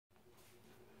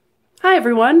Hi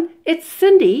everyone, it's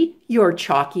Cindy, your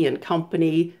Chalky and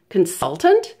Company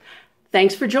Consultant.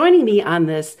 Thanks for joining me on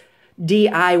this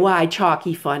DIY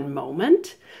Chalky Fun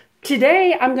moment.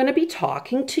 Today I'm going to be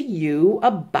talking to you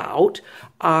about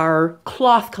our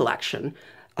cloth collection.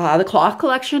 The cloth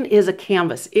collection is a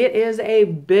canvas. It is a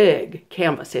big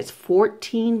canvas. It's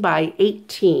 14 by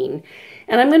 18.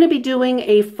 And I'm going to be doing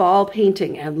a fall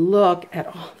painting. And look at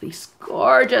all these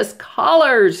gorgeous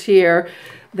colors here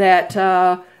that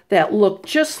look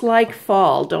just like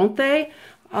fall, don't they?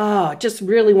 Oh, just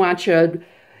really want you to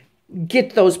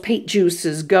get those paint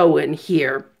juices going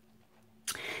here.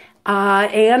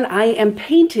 And I am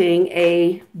painting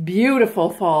a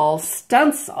beautiful fall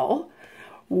stencil,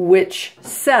 which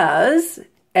says,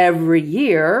 every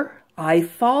year I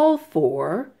fall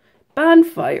for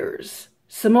bonfires,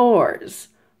 s'mores,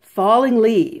 falling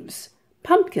leaves,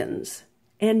 pumpkins,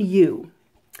 and you.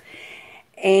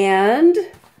 And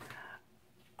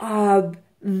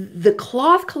the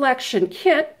cloth collection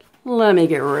kit, let me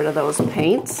get rid of those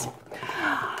paints.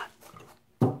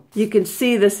 You can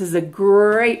see this is a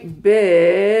great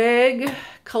big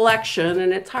collection,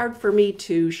 and it's hard for me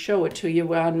to show it to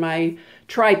you on my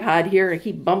tripod here. I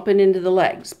keep bumping into the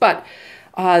legs, but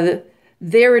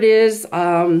there it is.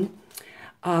 When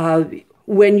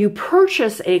you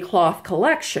purchase a cloth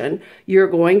collection, you're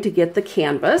going to get the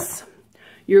canvas.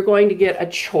 You're going to get a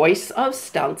choice of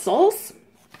stencils.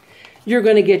 You're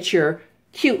going to get your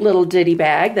cute little ditty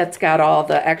bag that's got all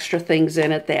the extra things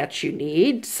in it that you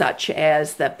need, such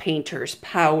as the painter's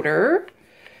powder,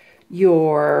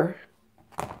 your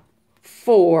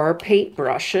 4 paint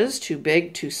brushes, too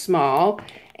big, too small,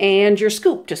 and your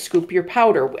scoop to scoop your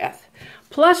powder with.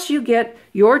 Plus you get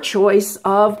your choice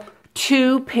of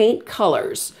 2 paint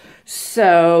colors.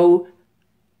 So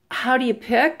how do you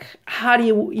pick? How do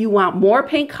you want more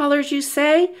paint colors, you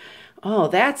say? Oh,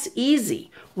 that's easy.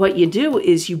 What you do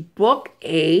is you book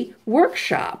a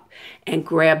workshop and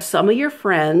grab some of your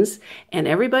friends and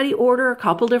everybody order a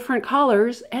couple different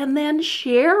colors and then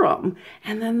share them.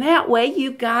 And then that way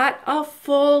you got a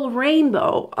full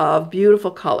rainbow of beautiful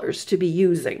colors to be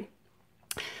using.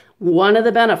 One of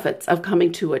the benefits of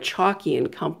coming to a Chalky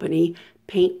and Company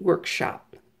paint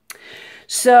workshop.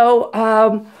 So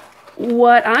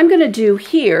what I'm going to do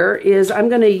here is I'm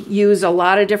going to use a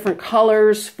lot of different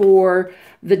colors for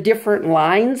the different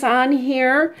lines on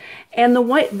here, and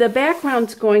the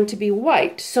background's going to be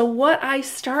white. So what I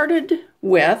started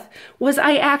with was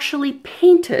I actually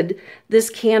painted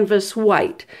this canvas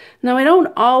white. Now I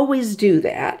don't always do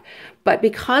that, but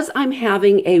because I'm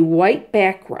having a white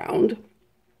background,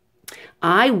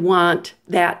 I want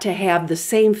that to have the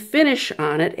same finish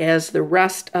on it as the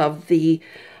rest of the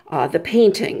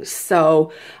paintings.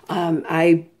 So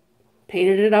I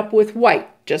painted it up with white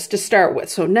just to start with.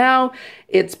 So now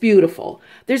it's beautiful.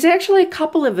 There's actually a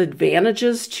couple of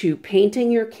advantages to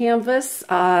painting your canvas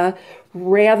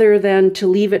rather than to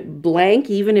leave it blank,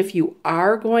 even if you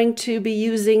are going to be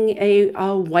using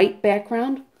a white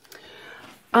background.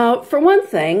 For one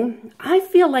thing, I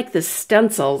feel like the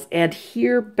stencils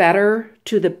adhere better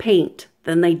to the paint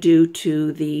than they do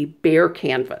to the bare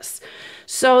canvas.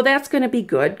 So that's going to be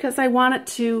good because I want it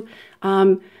to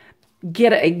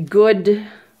get a good,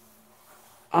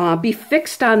 be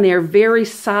fixed on there very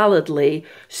solidly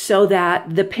so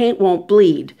that the paint won't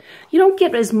bleed. You don't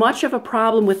get as much of a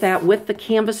problem with that with the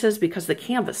canvases because the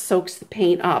canvas soaks the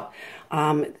paint up.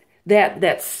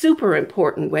 That's super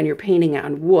important when you're painting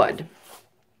on wood.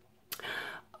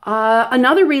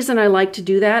 Another reason I like to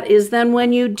do that is then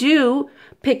when you do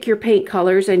pick your paint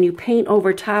colors and you paint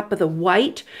over top of the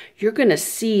white, you're going to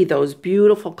see those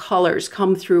beautiful colors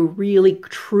come through really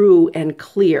true and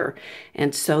clear.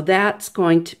 And so that's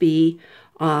going to be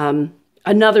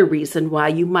another reason why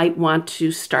you might want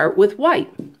to start with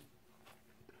white.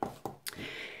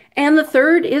 And the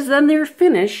third is then their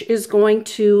finish is going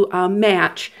to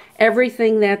match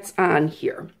everything that's on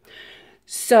here.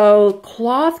 So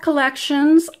cloth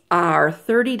collections are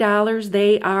 $30.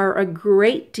 They are a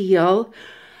great deal.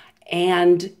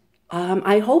 And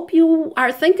I hope you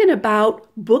are thinking about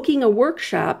booking a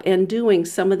workshop and doing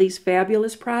some of these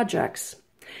fabulous projects.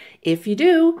 If you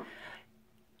do,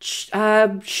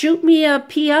 shoot me a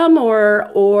PM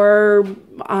or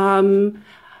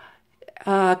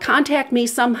contact me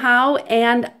somehow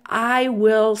and I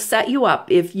will set you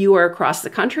up. If you are across the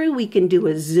country, we can do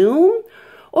a Zoom.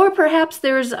 Or perhaps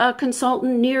there's a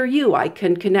consultant near you I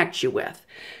can connect you with.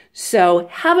 So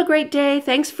have a great day.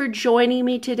 Thanks for joining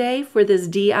me today for this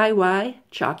DIY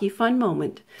Chalky Fun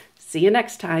moment. See you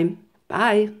next time.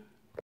 Bye.